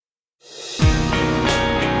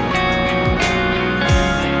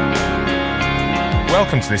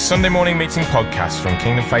Welcome to this Sunday morning meeting podcast from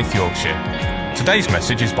Kingdom Faith Yorkshire. Today's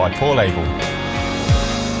message is by Paul Abel.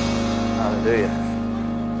 Hallelujah.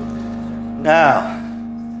 Now,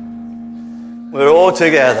 we're all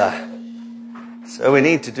together. So we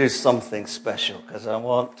need to do something special because I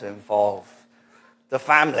want to involve the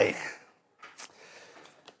family.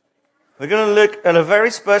 We're going to look at a very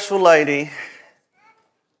special lady.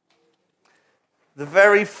 The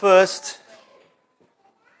very first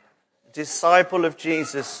disciple of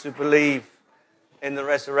Jesus to believe in the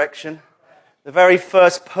resurrection. The very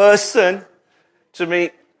first person to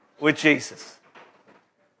meet with Jesus.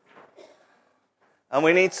 And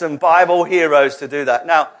we need some Bible heroes to do that.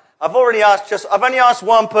 Now, I've only asked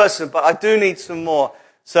one person, but I do need some more.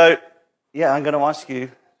 So, yeah, I'm going to ask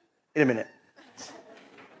you in a minute.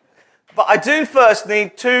 But I do first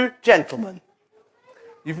need two gentlemen.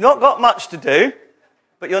 You've not got much to do,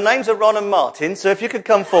 but your names are Ron and Martin, so if you could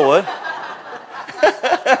come forward.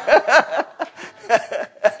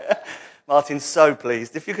 Martin's so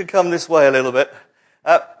pleased. If you could come this way a little bit.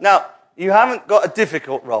 Now, you haven't got a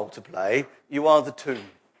difficult role to play. You are the tomb.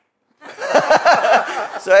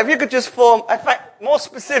 So if you could just form, in fact, more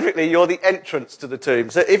specifically, you're the entrance to the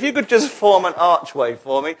tomb. So if you could just form an archway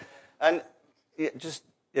for me, and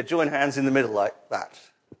join hands in the middle like that.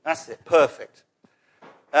 That's it. Perfect.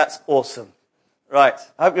 That's awesome. Right.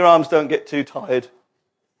 I hope your arms don't get too tired.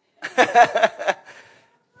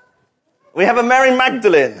 We have a Mary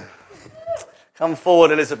Magdalene. Come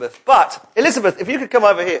forward, Elizabeth. But, Elizabeth, if you could come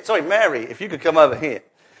over here. Sorry, Mary, if you could come over here.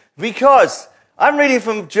 Because I'm reading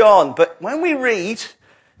from John, but when we read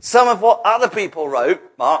some of what other people wrote,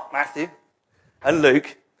 Mark, Matthew, and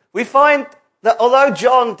Luke, we find that although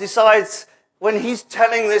John decides when he's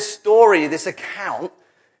telling this story, this account,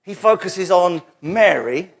 he focuses on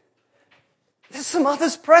Mary, there's some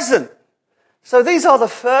others present. So these are the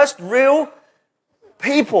first real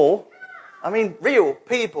people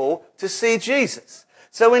to see Jesus.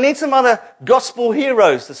 So we need some other gospel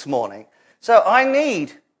heroes this morning. So I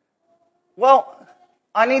need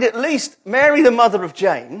at least Mary, the mother of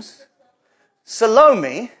James,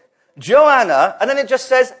 Salome, Joanna, and then it just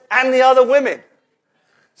says, and the other women.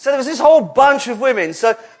 So there was this whole bunch of women.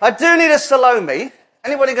 So I do need a Salome.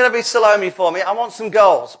 Anybody going to be Salome for me? I want some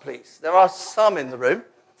girls, please. There are some in the room.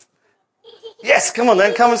 Yes, come on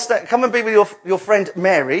then. Come and be with your friend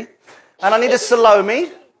Mary. And I need a Salome.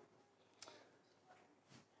 Do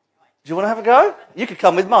you want to have a go? You could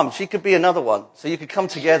come with Mum. She could be another one. So you could come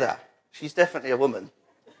together. She's definitely a woman.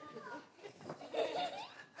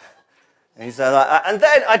 And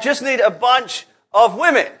then I just need a bunch of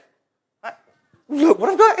women. Look what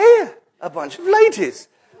I've got here. A bunch of ladies.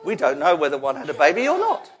 We don't know whether one had a baby or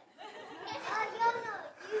not.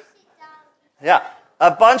 Yeah, a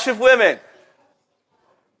bunch of women.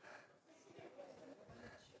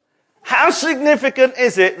 How significant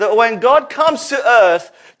is it that when God comes to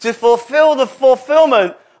earth to fulfill the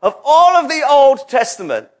fulfillment of all of the Old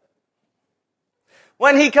Testament,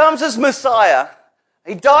 when he comes as Messiah,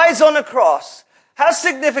 he dies on a cross, how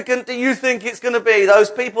significant do you think it's going to be, those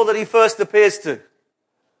people that he first appears to?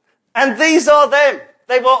 And these are them.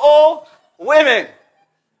 They were all women.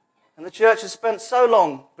 And the church has spent so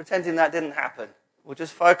long pretending that didn't happen. We'll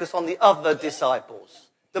just focus on the other disciples,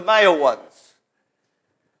 the male ones.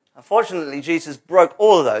 Unfortunately, Jesus broke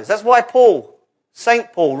all of those. That's why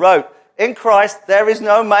St. Paul wrote, in Christ there is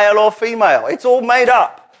no male or female. It's all made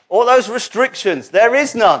up. All those restrictions, there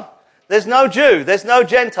is none. There's no Jew, there's no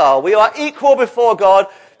Gentile. We are equal before God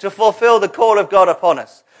to fulfill the call of God upon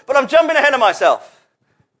us. But I'm jumping ahead of myself.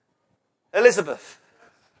 Elizabeth.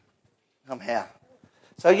 Come here.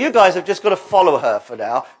 So you guys have just got to follow her for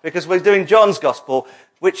now, because we're doing John's Gospel,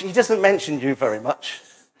 which he doesn't mention you very much,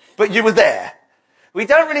 but you were there. We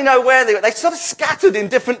don't really know where they were. They sort of scattered in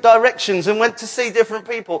different directions and went to see different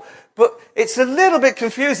people. But it's a little bit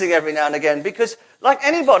confusing every now and again, because like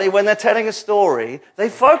anybody, when they're telling a story, they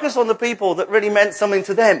focus on the people that really meant something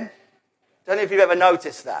to them. Don't know if you've ever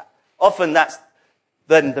noticed that. Often that's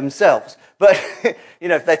them themselves. But,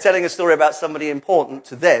 if they're telling a story about somebody important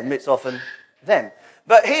to them, it's often them.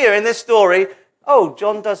 But here in this story,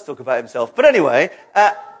 John does talk about himself. But anyway,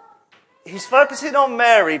 he's focusing on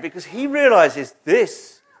Mary because he realizes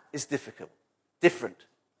this is different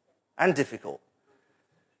and difficult.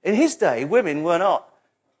 In his day, women were not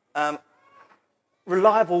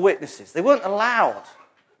reliable witnesses. They weren't allowed,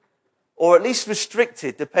 or at least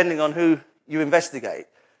restricted, depending on who you investigate,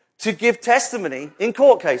 to give testimony in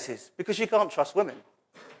court cases because you can't trust women,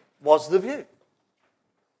 was the view.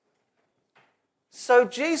 So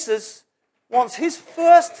Jesus wants his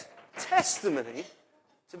first testimony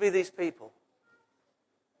to be these people.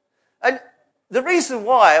 And the reason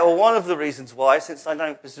why, or one of the reasons why, since I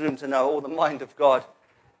don't presume to know all the mind of God,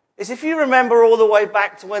 is if you remember all the way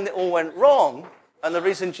back to when it all went wrong, and the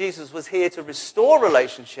reason Jesus was here to restore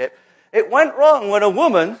relationship, it went wrong when a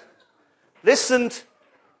woman listened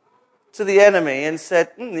to the enemy and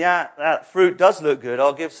said, yeah, that fruit does look good,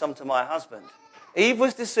 I'll give some to my husband. Eve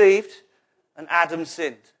was deceived and Adam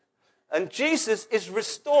sinned. And Jesus is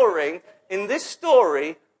restoring, in this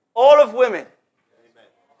story, all of women. Amen.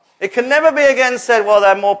 It can never be again said, well,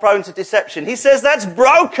 they're more prone to deception. He says that's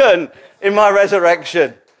broken in my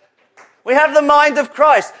resurrection. We have the mind of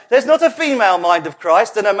Christ. There's not a female mind of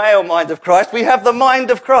Christ and a male mind of Christ. We have the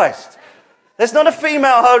mind of Christ. There's not a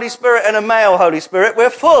female Holy Spirit and a male Holy Spirit.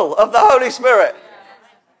 We're full of the Holy Spirit.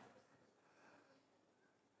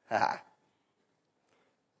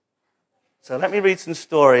 So let me read some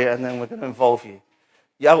story and then we're going to involve you.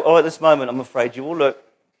 At this moment, I'm afraid you all look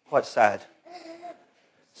quite sad.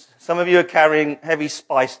 Some of you are carrying heavy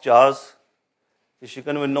spice jars because you're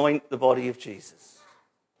going to anoint the body of Jesus.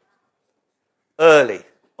 Early,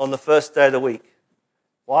 on the first day of the week,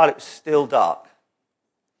 while it was still dark,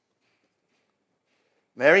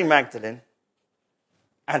 Mary Magdalene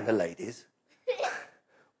and the ladies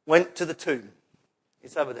went to the tomb.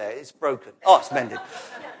 It's over there. It's broken. Oh, it's mended.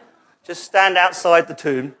 Just stand outside the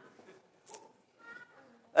tomb.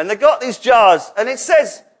 And they got these jars. And it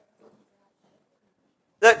says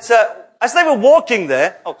that as they were walking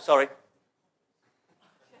there... Oh, sorry.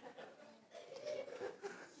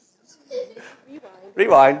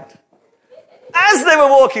 Rewind. As they were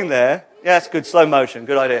walking there... Yeah, that's good. Slow motion.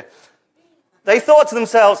 Good idea. They thought to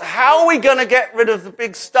themselves, how are we going to get rid of the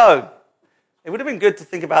big stone? It would have been good to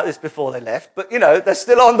think about this before they left, but, they're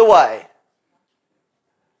still on the way.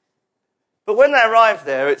 But when they arrived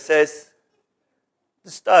there, it says,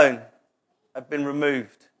 the stone had been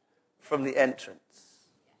removed from the entrance.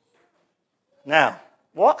 Now,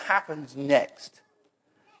 what happens next?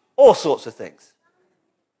 All sorts of things.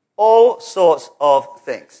 All sorts of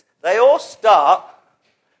things. They all start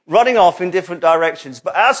running off in different directions.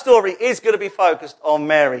 But our story is going to be focused on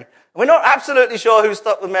Mary. We're not absolutely sure who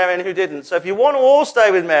stuck with Mary and who didn't. So if you want to all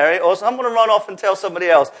stay with Mary, or someone to run off and tell somebody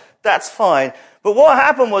else, that's fine. But what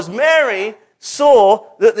happened was Mary saw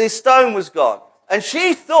that the stone was gone. And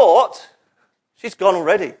she thought, she's gone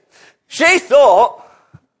already. She thought,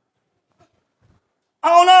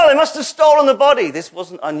 oh no, they must have stolen the body. This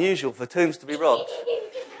wasn't unusual for tombs to be robbed.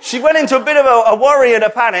 She went into a bit of a worry and a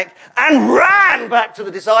panic and ran back to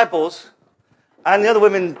the disciples. And the other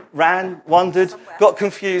women ran, wondered, got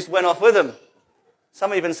confused, went off with them.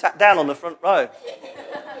 Some even sat down on the front row.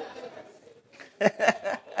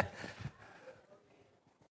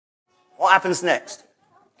 What happens next?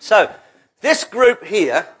 So, this group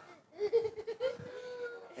here,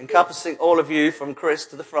 encompassing all of you from Chris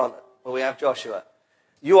to the front, where we have Joshua,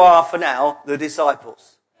 you are, for now, the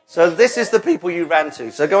disciples. So this is the people you ran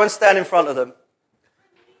to. So go and stand in front of them.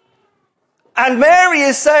 And Mary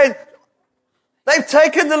is saying, they've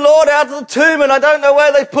taken the Lord out of the tomb and I don't know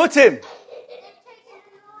where they put him.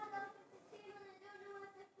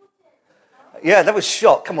 Yeah, that was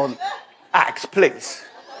shock. Come on, act, please.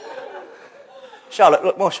 Charlotte,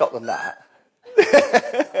 look more shocked than that.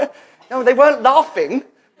 No, they weren't laughing.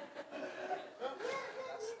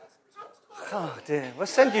 Oh dear, we'll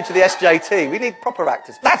send you to the SJT. We need proper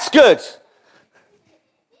actors. That's good.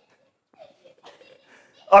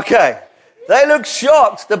 Okay, they look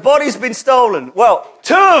shocked. The body's been stolen. Well,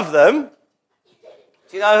 two of them.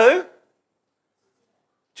 Do you know who?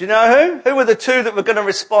 Do you know who? Who were the two that were going to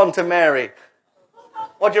respond to Mary?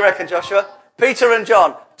 What do you reckon, Joshua? Peter and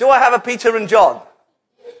John. Do I have a Peter and John?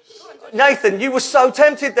 Nathan, you were so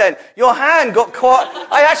tempted then. Your hand got caught.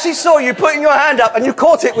 I actually saw you putting your hand up and you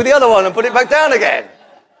caught it with the other one and put it back down again.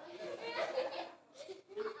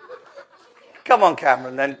 Come on,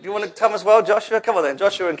 Cameron, then. Do you want to come as well, Joshua? Come on then,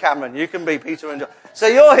 Joshua and Cameron. You can be Peter and John. So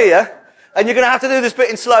you're here and you're going to have to do this bit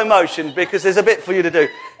in slow motion because there's a bit for you to do.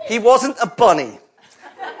 He wasn't a bunny.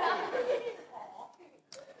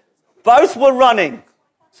 Both were running.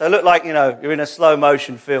 So it looked like, you're in a slow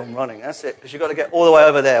motion film running. That's it, because you've got to get all the way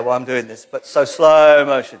over there while I'm doing this. But so slow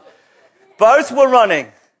motion. Both were running.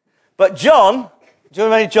 But John, do you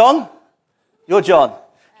know John? You're John.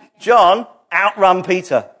 John outrun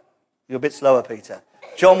Peter. You're a bit slower, Peter.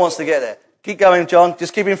 John wants to get there. Keep going, John.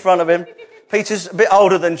 Just keep in front of him. Peter's a bit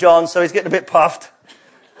older than John, so he's getting a bit puffed.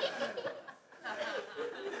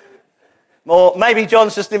 Or maybe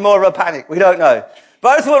John's just in more of a panic. We don't know.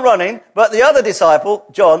 Both were running, but the other disciple,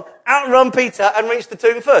 John, outrun Peter and reached the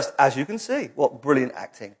tomb first. As you can see, what brilliant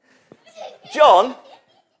acting. John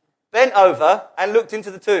bent over and looked into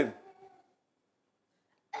the tomb.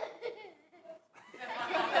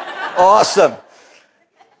 Awesome.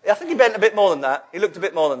 I think he bent a bit more than that. He looked a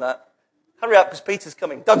bit more than that. Hurry up, because Peter's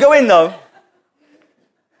coming. Don't go in, though.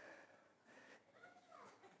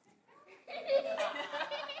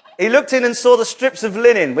 He looked in and saw the strips of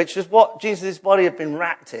linen, which was what Jesus' body had been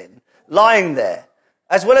wrapped in, lying there,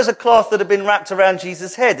 as well as a cloth that had been wrapped around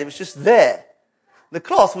Jesus' head. It was just there. The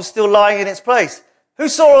cloth was still lying in its place. Who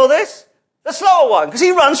saw all this? The slower one, because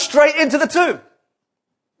he runs straight into the tomb.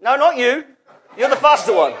 No, not you. You're the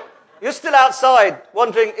faster one. You're still outside,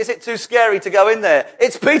 wondering, is it too scary to go in there?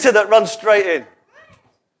 It's Peter that runs straight in.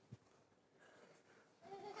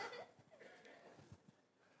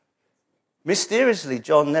 Mysteriously,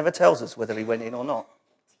 John never tells us whether he went in or not.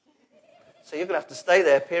 So you're going to have to stay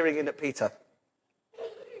there peering in at Peter.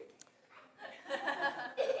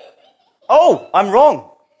 Oh, I'm wrong.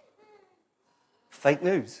 Fake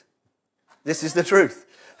news. This is the truth.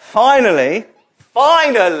 Finally,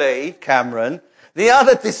 Cameron, the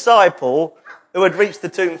other disciple who had reached the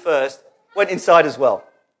tomb first, went inside as well.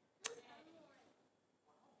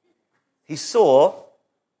 He saw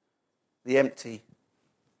the empty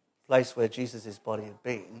place where Jesus' body had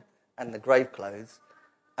been and the grave clothes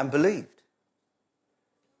and believed.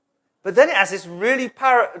 But then it has this really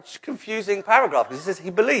confusing paragraph because it says he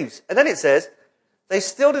believes. And then it says, they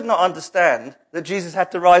still did not understand that Jesus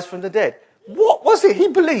had to rise from the dead. What was it he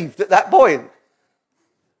believed at that point?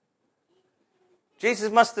 Jesus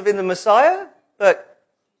must have been the Messiah, but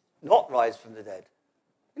not rise from the dead.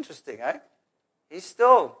 Interesting, eh? They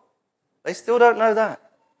still don't know that.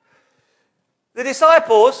 The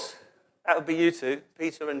disciples, that would be you two,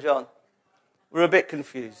 Peter and John, were a bit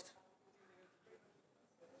confused.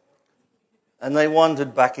 And they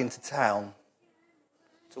wandered back into town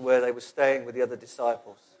to where they were staying with the other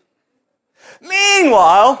disciples.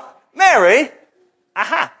 Meanwhile, Mary,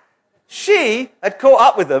 she had caught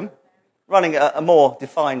up with them, running at a more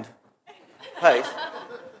defined pace,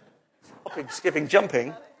 hopping, skipping,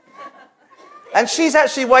 jumping. And she's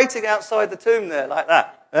actually waiting outside the tomb there like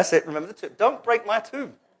that. That's it, remember the tomb. Don't break my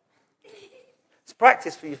tomb. It's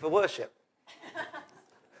practice for you for worship.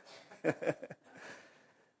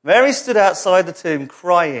 Mary stood outside the tomb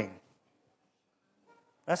crying.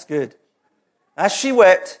 That's good. As she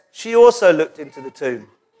wept, she also looked into the tomb.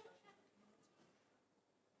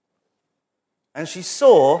 And she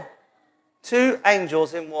saw two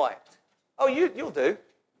angels in white. Oh, you'll do.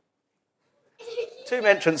 Tomb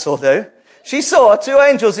entrance will do. She saw two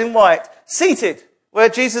angels in white seated where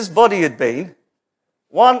Jesus' body had been.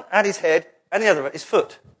 One at his head and the other at his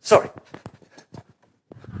foot. Sorry.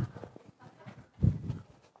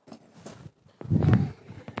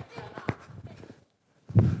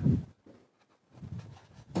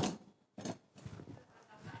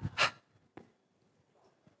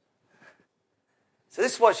 So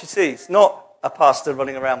this is what she sees, not a pastor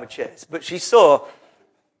running around with chairs, but she saw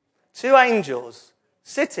two angels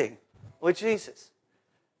sitting with Jesus.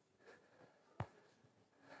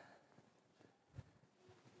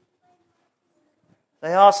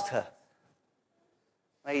 They asked her,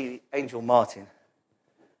 maybe Angel Martin,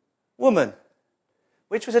 woman,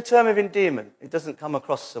 which was a term of endearment. It doesn't come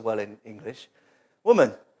across so well in English.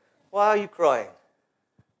 Woman, why are you crying?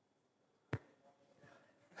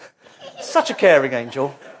 Such a caring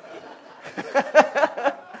angel. Could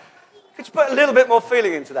you put a little bit more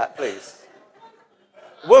feeling into that, please?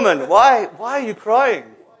 Woman, why are you crying?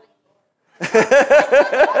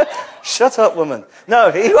 Shut up, woman. No,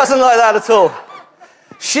 he wasn't like that at all.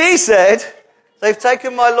 She said, they've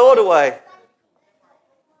taken my Lord away.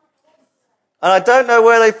 And I don't know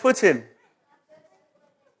where they've put him.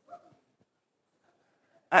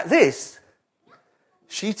 At this,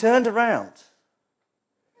 she turned around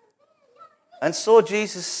and saw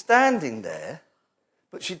Jesus standing there,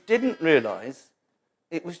 but she didn't realize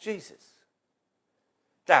it was Jesus.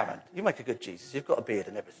 Darren, you make a good Jesus. You've got a beard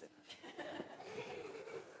and everything.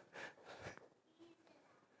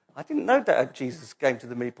 I didn't know that Jesus came to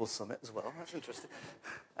the Meeple Summit as well. That's interesting.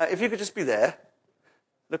 If you could just be there,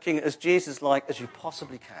 looking as Jesus-like as you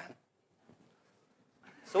possibly can.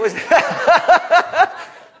 It's always...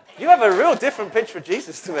 You have a real different picture of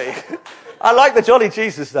Jesus to me. I like the jolly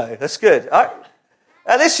Jesus, though. That's good. At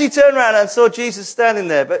this, she turned around and saw Jesus standing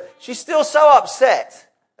there, but she's still so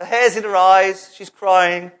upset. Her hair's in her eyes. She's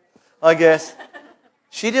crying, I guess.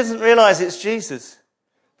 She doesn't realize it's Jesus.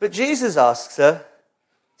 But Jesus asks her,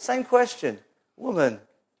 same question. Woman,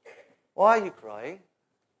 why are you crying?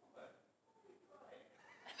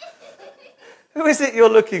 Who is it you're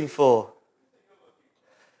looking for?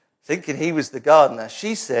 Thinking he was the gardener,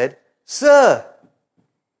 she said, Sir,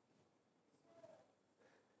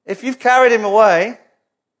 if you've carried him away,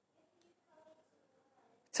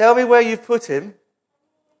 Tell me where you've put him,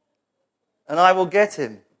 and I will get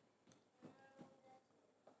him.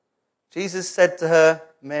 Jesus said to her,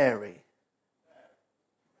 Mary.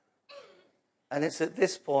 And it's at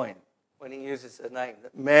this point, when he uses her name,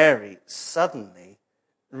 that Mary suddenly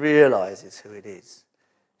realizes who it is.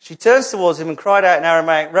 She turns towards him and cried out in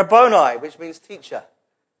Aramaic, Rabboni, which means teacher.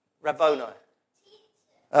 Rabboni.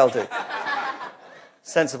 That'll do.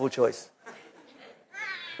 Sensible choice.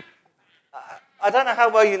 I don't know how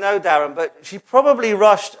well you know Darren, but she probably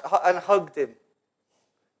rushed and hugged him.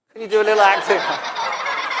 Can you do a little acting?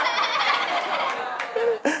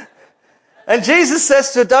 And Jesus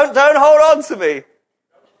says to her, don't hold on to me.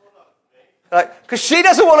 Because she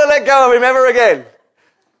doesn't want to let go of him ever again.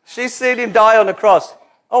 She's seen him die on the cross.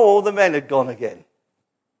 Oh, all the men had gone again.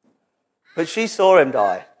 But she saw him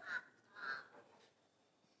die.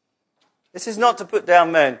 This is not to put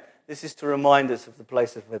down men. This is to remind us of the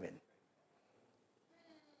place of women.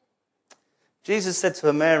 Jesus said to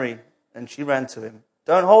her, Mary, and she ran to him.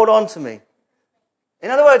 Don't hold on to me.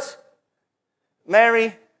 In other words,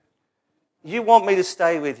 Mary, you want me to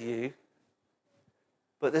stay with you,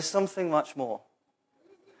 but there's something much more.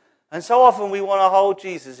 And so often we want to hold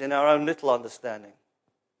Jesus in our own little understanding.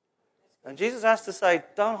 And Jesus has to say,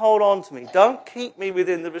 don't hold on to me. Don't keep me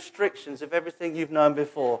within the restrictions of everything you've known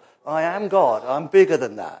before. I am God. I'm bigger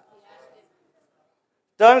than that.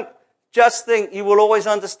 Don't just think you will always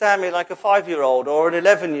understand me like a 5-year-old or an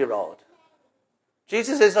 11-year-old.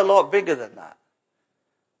 Jesus is a lot bigger than that.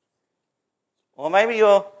 Or maybe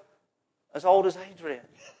you're as old as Adrian.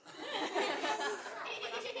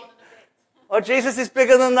 Or Jesus is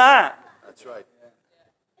bigger than that. That's right.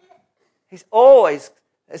 He's always...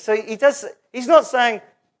 So he's not saying,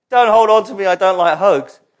 don't hold on to me, I don't like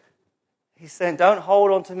hugs. He's saying, don't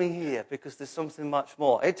hold on to me here because there's something much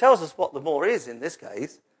more. It tells us what the more is in this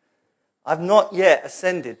case. I've not yet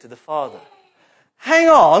ascended to the Father. Hang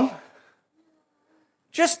on.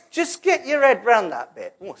 Just get your head round that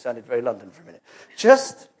bit. Oh, it sounded very London for a minute.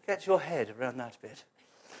 Just get your head around that bit.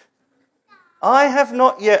 I have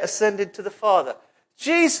not yet ascended to the Father.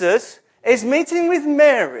 Jesus is meeting with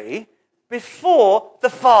Mary before the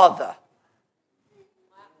Father.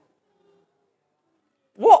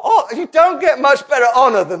 What? You don't get much better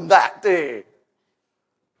honor than that, do you?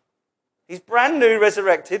 He's brand new,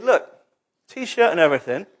 resurrected. Look, T-shirt and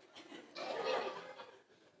everything.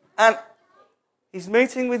 And he's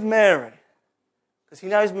meeting with Mary because he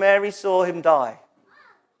knows Mary saw him die.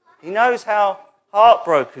 He knows how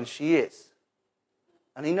heartbroken she is.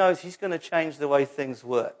 And he knows he's going to change the way things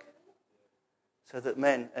work so that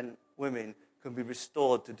men and women can be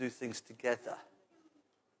restored to do things together.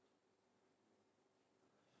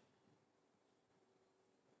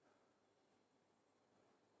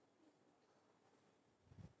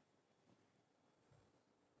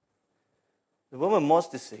 The woman was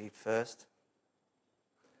deceived first.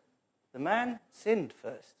 The man sinned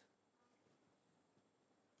first.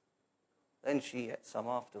 Then she ate some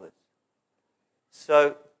afterwards.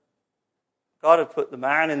 So God had put the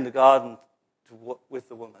man in the garden with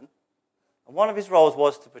the woman. And one of his roles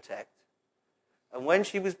was to protect. And when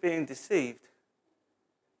she was being deceived,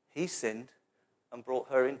 he sinned and brought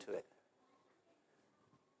her into it.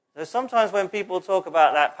 So sometimes when people talk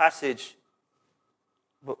about that passage,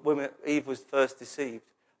 when Eve was first deceived,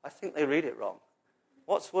 I think they read it wrong.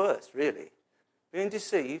 What's worse, really? Being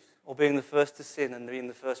deceived or being the first to sin and being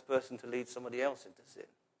the first person to lead somebody else into sin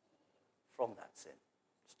from that sin?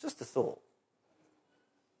 It's just a thought.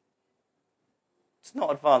 It's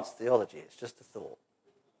not advanced theology, it's just a thought.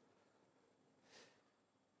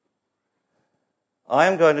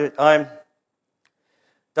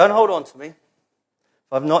 Don't hold on to me,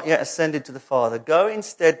 for I've not yet ascended to the Father. Go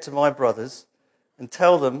instead to my brothers and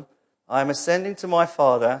tell them, I am ascending to my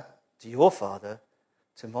Father, to your Father,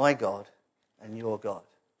 to my God and your God.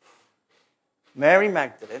 Mary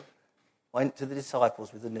Magdalene went to the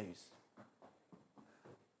disciples with the news.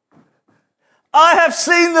 I have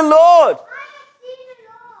seen the Lord!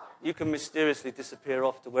 You can mysteriously disappear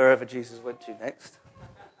off to wherever Jesus went to next.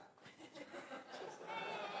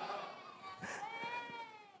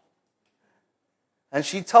 And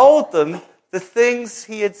she told them the things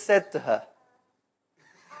he had said to her.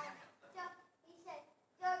 He said,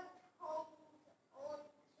 don't hold on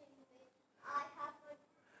to me. I haven't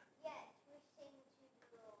yet received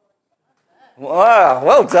the Lord. Wow,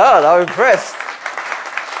 well done. I'm impressed.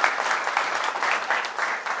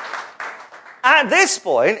 At this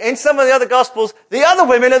point, in some of the other Gospels, the other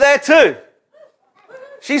women are there too.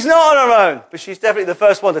 She's not on her own, but she's definitely the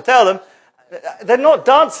first one to tell them. They're not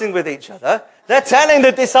dancing with each other. They're telling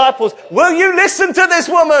the disciples, will you listen to this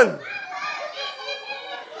woman?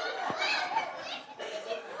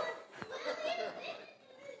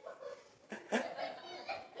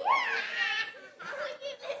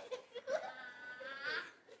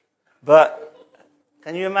 But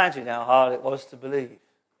can you imagine how hard it was to believe?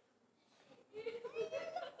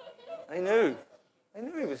 They knew. They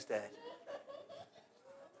knew he was dead.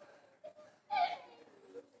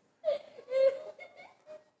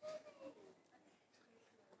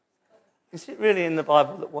 Is it really in the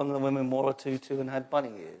Bible that one of the women wore a tutu and had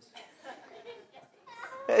bunny ears?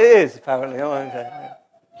 It is, apparently. Oh, okay.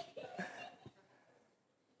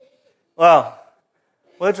 Well,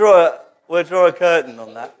 we'll draw a curtain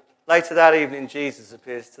on that. Later that evening, Jesus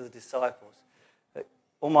appears to the disciples.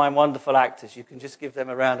 All my wonderful actors, you can just give them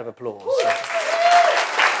a round of applause.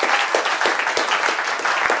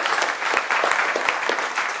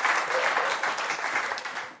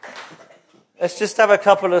 Let's just have a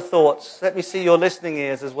couple of thoughts. Let me see your listening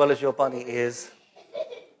ears as well as your bunny ears.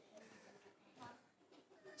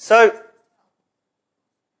 So,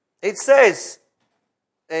 it says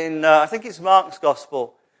in, I think it's Mark's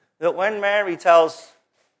Gospel, that when Mary tells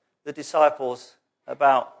the disciples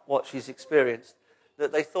about what she's experienced,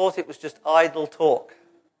 that they thought it was just idle talk,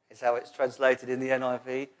 is how it's translated in the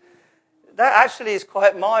NIV. That actually is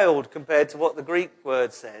quite mild compared to what the Greek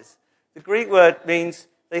word says. The Greek word means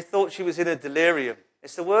they thought she was in a delirium.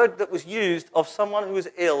 It's the word that was used of someone who was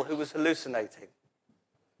ill, who was hallucinating.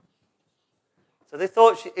 So they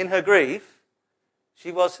thought in her grief,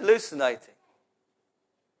 she was hallucinating.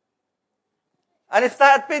 And if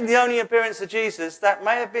that had been the only appearance of Jesus, that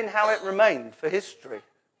may have been how it remained for history.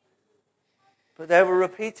 But there were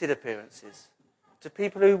repeated appearances to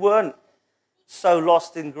people who weren't so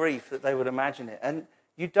lost in grief that they would imagine it. And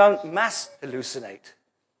you don't mass hallucinate.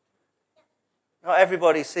 Not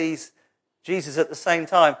everybody sees Jesus at the same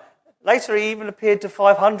time. Later, he even appeared to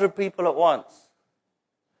 500 people at once,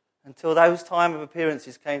 until those time of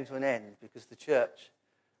appearances came to an end, because the church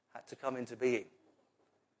had to come into being.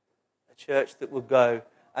 A church that would go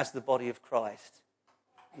as the body of Christ,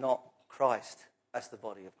 not Christ as the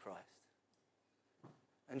body of Christ.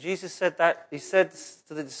 And Jesus said that, he said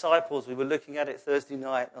to the disciples, we were looking at it Thursday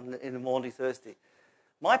night, in the morning Thursday.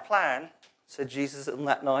 My plan, said Jesus on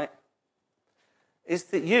that night, is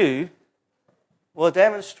that you will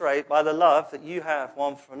demonstrate by the love that you have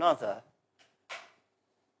one for another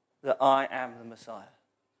that I am the Messiah.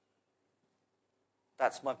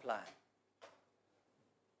 That's my plan.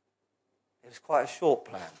 It was quite a short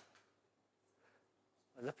plan.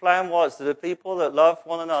 And the plan was that the people that love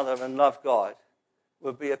one another and love God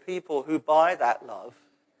would be a people who by that love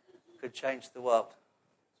could change the world.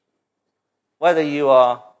 Whether you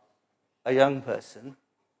are a young person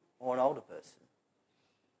or an older person.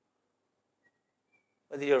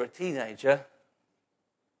 Whether you're a teenager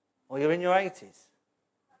or you're in your 80s.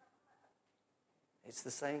 It's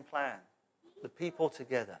the same plan. The people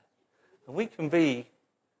together. And we can be,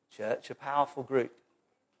 church, a powerful group.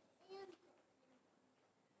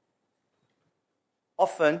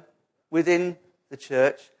 Often, within the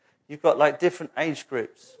church, you've got like different age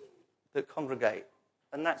groups that congregate.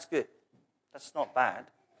 And that's good. That's not bad.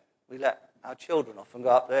 We let our children often go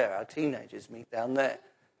up there. Our teenagers meet down there.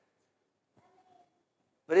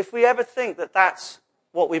 But if we ever think that that's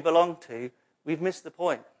what we belong to, we've missed the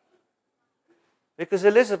point. Because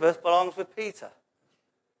Elizabeth belongs with Peter.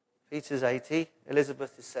 Peter's 80,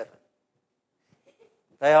 Elizabeth is 7.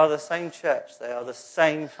 They are the same church. They are the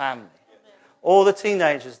same family. All the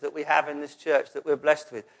teenagers that we have in this church that we're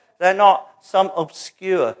blessed with, they're not some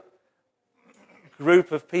obscure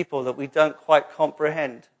group of people that we don't quite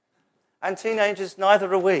comprehend. And teenagers,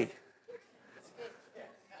 neither are we.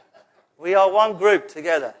 We are one group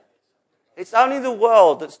together. It's only the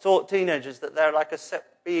world that's taught teenagers that they're like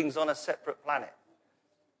beings on a separate planet.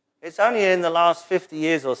 It's only in the last 50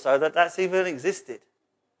 years or so that that's even existed.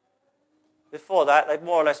 Before that, they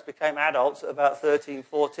more or less became adults at about 13,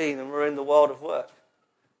 14 and were in the world of work.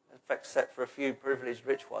 In fact, except for a few privileged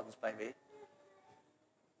rich ones, maybe.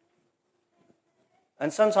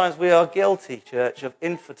 And sometimes we are guilty, church, of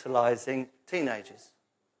infantilizing teenagers.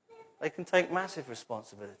 They can take massive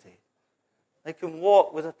responsibility. They can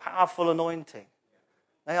walk with a powerful anointing.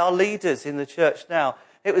 They are leaders in the church now.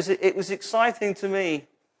 It was exciting to me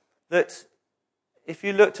that if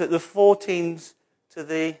you looked at the 14s to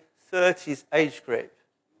the 30s age group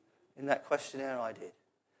in that questionnaire I did,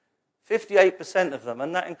 58% of them,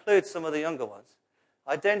 and that includes some of the younger ones,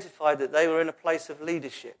 identified that they were in a place of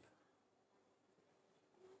leadership.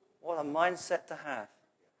 What a mindset to have.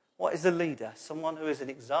 What is a leader? Someone who is an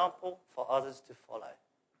example for others to follow.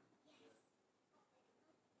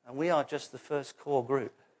 And we are just the first core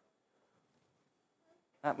group.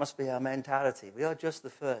 That must be our mentality. We are just the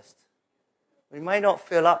first. We may not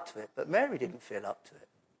feel up to it, but Mary didn't feel up to it.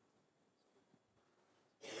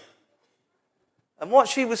 And what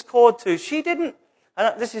she was called to, she didn't,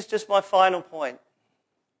 and this is just my final point.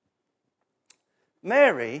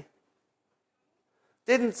 Mary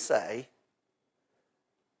didn't say,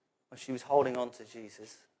 when she was holding on to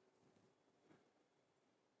Jesus,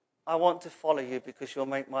 I want to follow you because you'll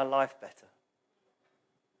make my life better.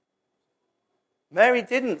 Mary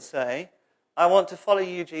didn't say, I want to follow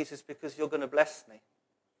you, Jesus, because you're going to bless me.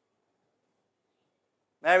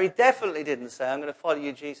 Mary definitely didn't say, I'm going to follow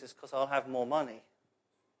you, Jesus, because I'll have more money.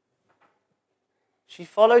 She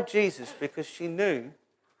followed Jesus because she knew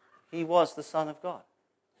he was the Son of God.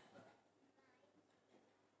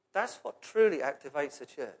 That's what truly activates a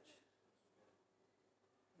church.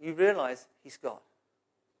 You realize he's God.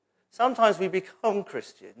 Sometimes we become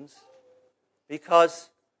Christians because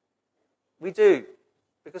we do.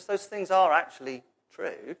 Because those things are actually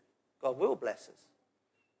true. God will bless us.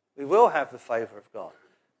 We will have the favor of God.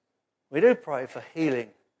 We do pray for healing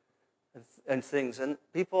and things, and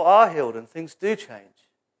people are healed and things do change.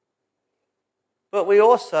 But we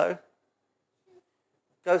also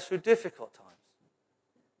go through difficult times.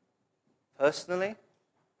 Personally,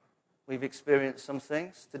 we've experienced some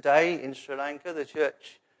things. Today in Sri Lanka, the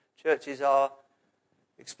churches are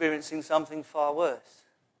experiencing something far worse.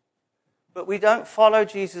 But we don't follow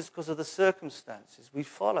Jesus because of the circumstances. We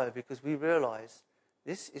follow because we realize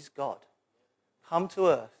this is God, come to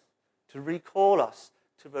earth to recall us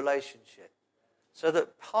to relationship, so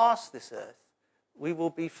that past this earth, we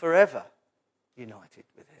will be forever united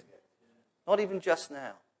with him. Not even just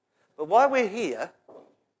now. But while we're here,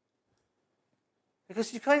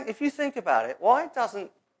 because if you think about it, why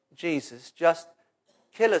doesn't Jesus just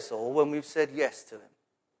kill us all when we've said yes to him?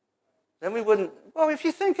 Then we wouldn't, well, if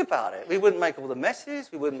you think about it, we wouldn't make all the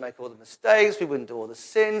messes, we wouldn't make all the mistakes, we wouldn't do all the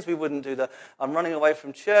sins, we wouldn't do the, I'm running away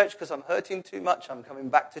from church because I'm hurting too much, I'm coming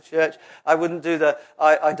back to church. I wouldn't do the,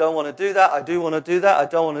 I don't want to do that, I do want to do that, I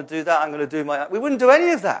don't want to do that, I'm going to do my, we wouldn't do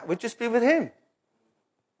any of that, we'd just be with him.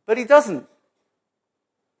 But he doesn't.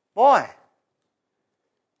 Why?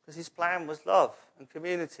 Because his plan was love and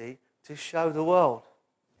community to show the world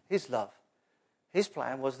his love. His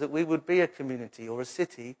plan was that we would be a community or a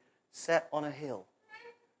city set on a hill.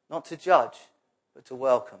 Not to judge, but to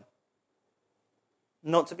welcome.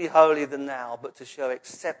 Not to be holier than thou, but to show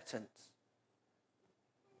acceptance.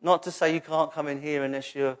 Not to say you can't come in here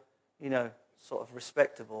unless you're, sort of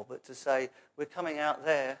respectable, but to say we're coming out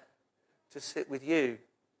there to sit with you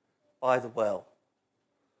by the well.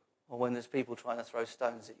 Or when there's people trying to throw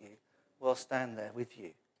stones at you, we'll stand there with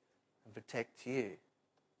you and protect you.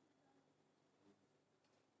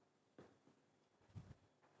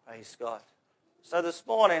 Praise God. So this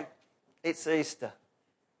morning, it's Easter.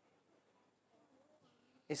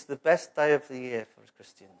 It's the best day of the year for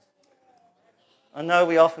Christians. I know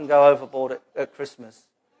we often go overboard at Christmas,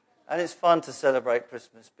 and it's fun to celebrate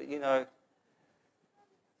Christmas, but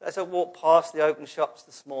as I walked past the open shops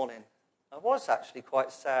this morning, I was actually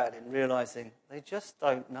quite sad in realizing they just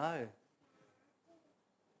don't know.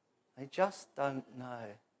 They just don't know.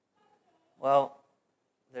 Well,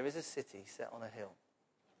 there is a city set on a hill.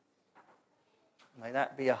 May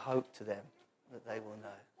that be a hope to them that they will know,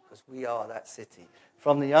 because we are that city.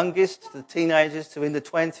 From the youngest to the teenagers to in the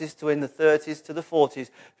 20s to in the 30s to the 40s,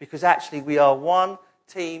 because actually we are one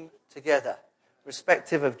team together,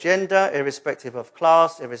 irrespective of gender, irrespective of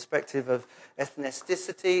class, irrespective of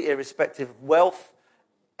ethnicity, irrespective of wealth,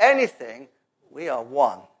 anything, we are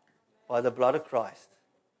one by the blood of Christ.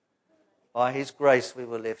 By his grace we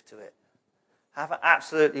will live to it. Have an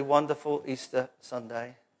absolutely wonderful Easter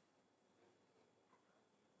Sunday.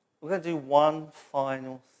 We're going to do one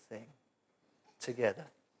final thing together.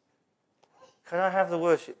 Can I have the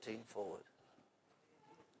worship team forward?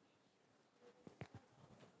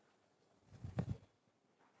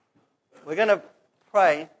 We're going to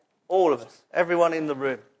pray, all of us, everyone in the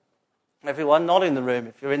room. Everyone not in the room.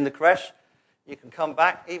 If you're in the creche, you can come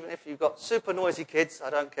back. Even if you've got super noisy kids,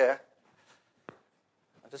 I don't care.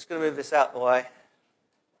 I'm just going to move this out the way.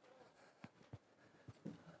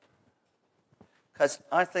 Because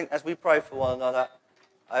I think as we pray for one another,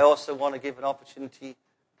 I also want to give an opportunity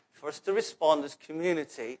for us to respond as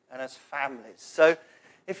community and as families. So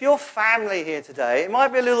if you're family here today, it might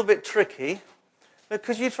be a little bit tricky, but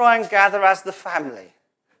could you try and gather as the family?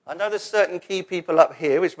 I know there's certain key people up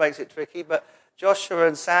here, which makes it tricky, but Joshua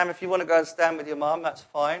and Sam, if you want to go and stand with your mum, that's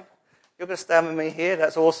fine. You're going to stand with me here,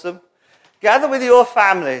 that's awesome. Gather with your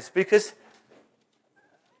families, because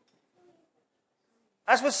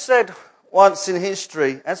as was said once in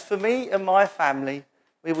history, as for me and my family,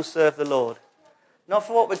 we will serve the Lord. Not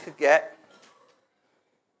for what we could get,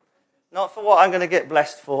 not for what I'm going to get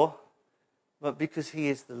blessed for, but because he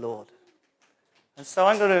is the Lord. And so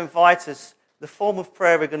I'm going to invite us, the form of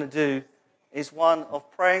prayer we're going to do is one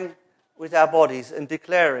of praying with our bodies and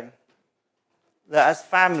declaring that as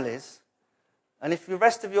families, and if the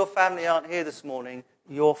rest of your family aren't here this morning,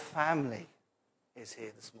 your family is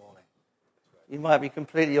here this morning. You might be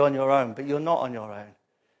completely on your own, but you're not on your own,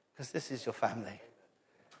 because this is your family.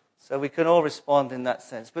 So we can all respond in that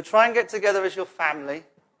sense. But try and get together as your family.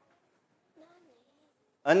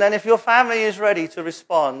 And then if your family is ready to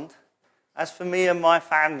respond, as for me and my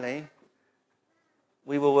family,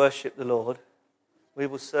 we will worship the Lord. We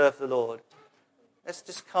will serve the Lord. Let's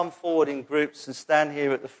just come forward in groups and stand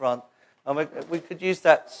here at the front. And we could use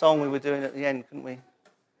that song we were doing at the end, couldn't we?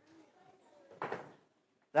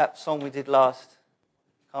 That song we did last.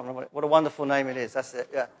 Can't remember what a wonderful name it is. That's it,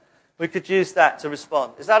 yeah. We could use that to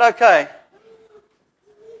respond. Is that okay?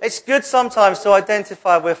 It's good sometimes to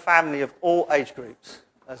identify we're family of all age groups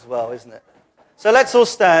as well, isn't it? So let's all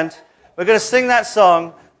stand. We're going to sing that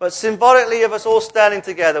song, but symbolically of us all standing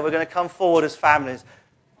together, we're going to come forward as families.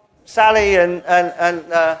 Sally and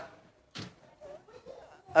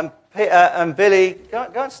Billy,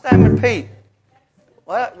 go and stand with Pete.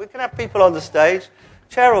 Well, we can have people on the stage.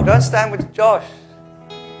 Cheryl, go and stand with Josh.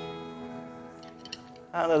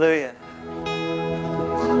 Hallelujah.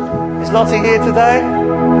 Is Lottie here today?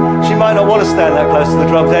 She might not want to stand that close to the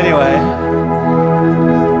drums anyway.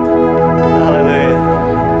 Hallelujah.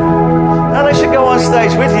 Now they should go on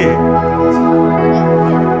stage with you.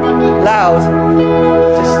 Loud.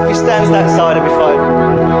 Just if he stands that side, it'll be fine.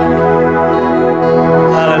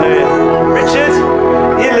 Hallelujah. Richard,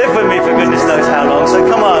 you live with me for goodness knows how long, so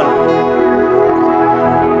come on.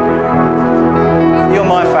 You're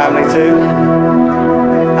my family too.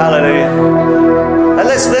 Hallelujah. And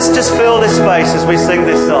let's just fill this space as we sing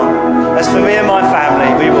this song. As for me and my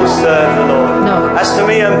family, we will serve the Lord. No. As for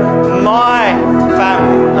me and my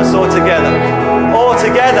family, us all together,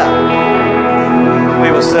 we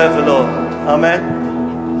will serve the Lord.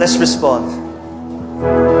 Amen. Let's respond.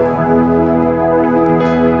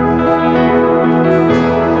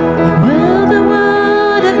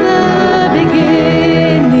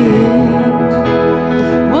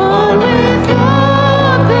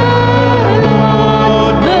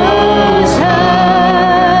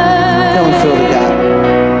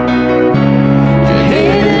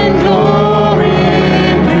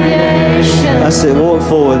 That's it, walk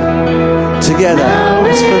forward together.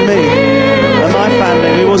 As for me and my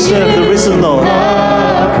family, we will serve the risen Lord.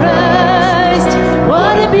 Christ,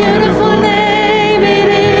 what a beautiful name it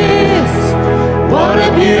is. What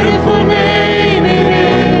a beautiful name it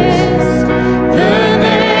is. The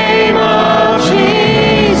name of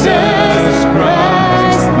Jesus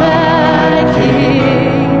Christ, my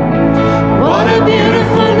King. What a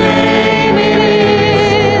beautiful name it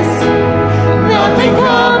is. Nothing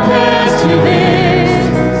compares to this.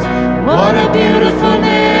 What a beautiful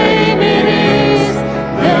name it is,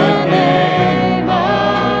 the name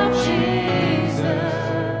of Jesus.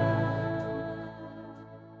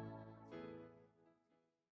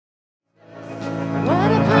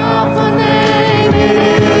 What a powerful name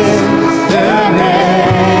it is, the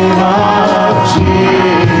name of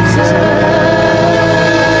Jesus.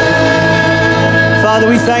 Father,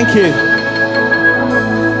 we thank you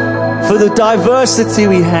for the diversity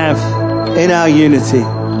we have in our unity.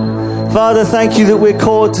 Father, thank you that we're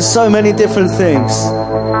called to so many different things.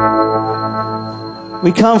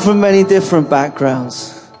 We come from many different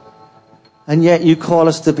backgrounds, and yet you call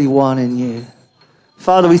us to be one in you.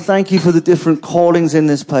 Father, we thank you for the different callings in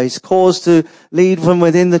this place. Calls to lead from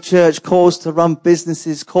within the church, calls to run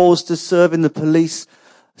businesses, calls to serve in the police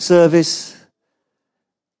service,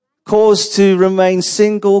 calls to remain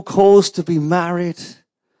single, calls to be married.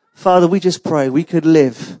 Father, we just pray we could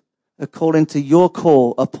live according to your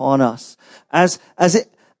call upon us as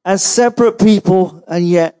separate people and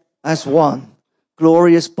yet as one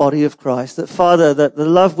glorious body of Christ. That, Father, that the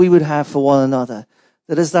love we would have for one another,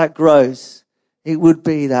 that as that grows, it would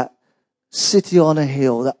be that city on a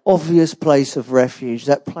hill, that obvious place of refuge,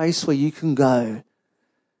 that place where you can go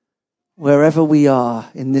wherever we are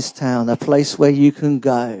in this town, a place where you can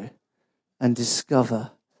go and discover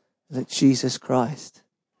that Jesus Christ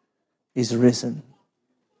is risen.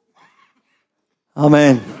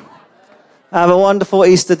 Amen. Have a wonderful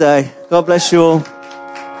Easter day. God bless you all.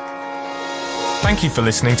 Thank you for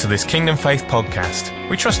listening to this Kingdom Faith podcast.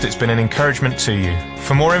 We trust it's been an encouragement to you.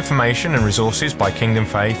 For more information and resources by Kingdom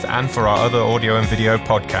Faith and for our other audio and video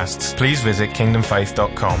podcasts, please visit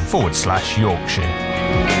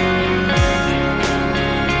kingdomfaith.com/Yorkshire.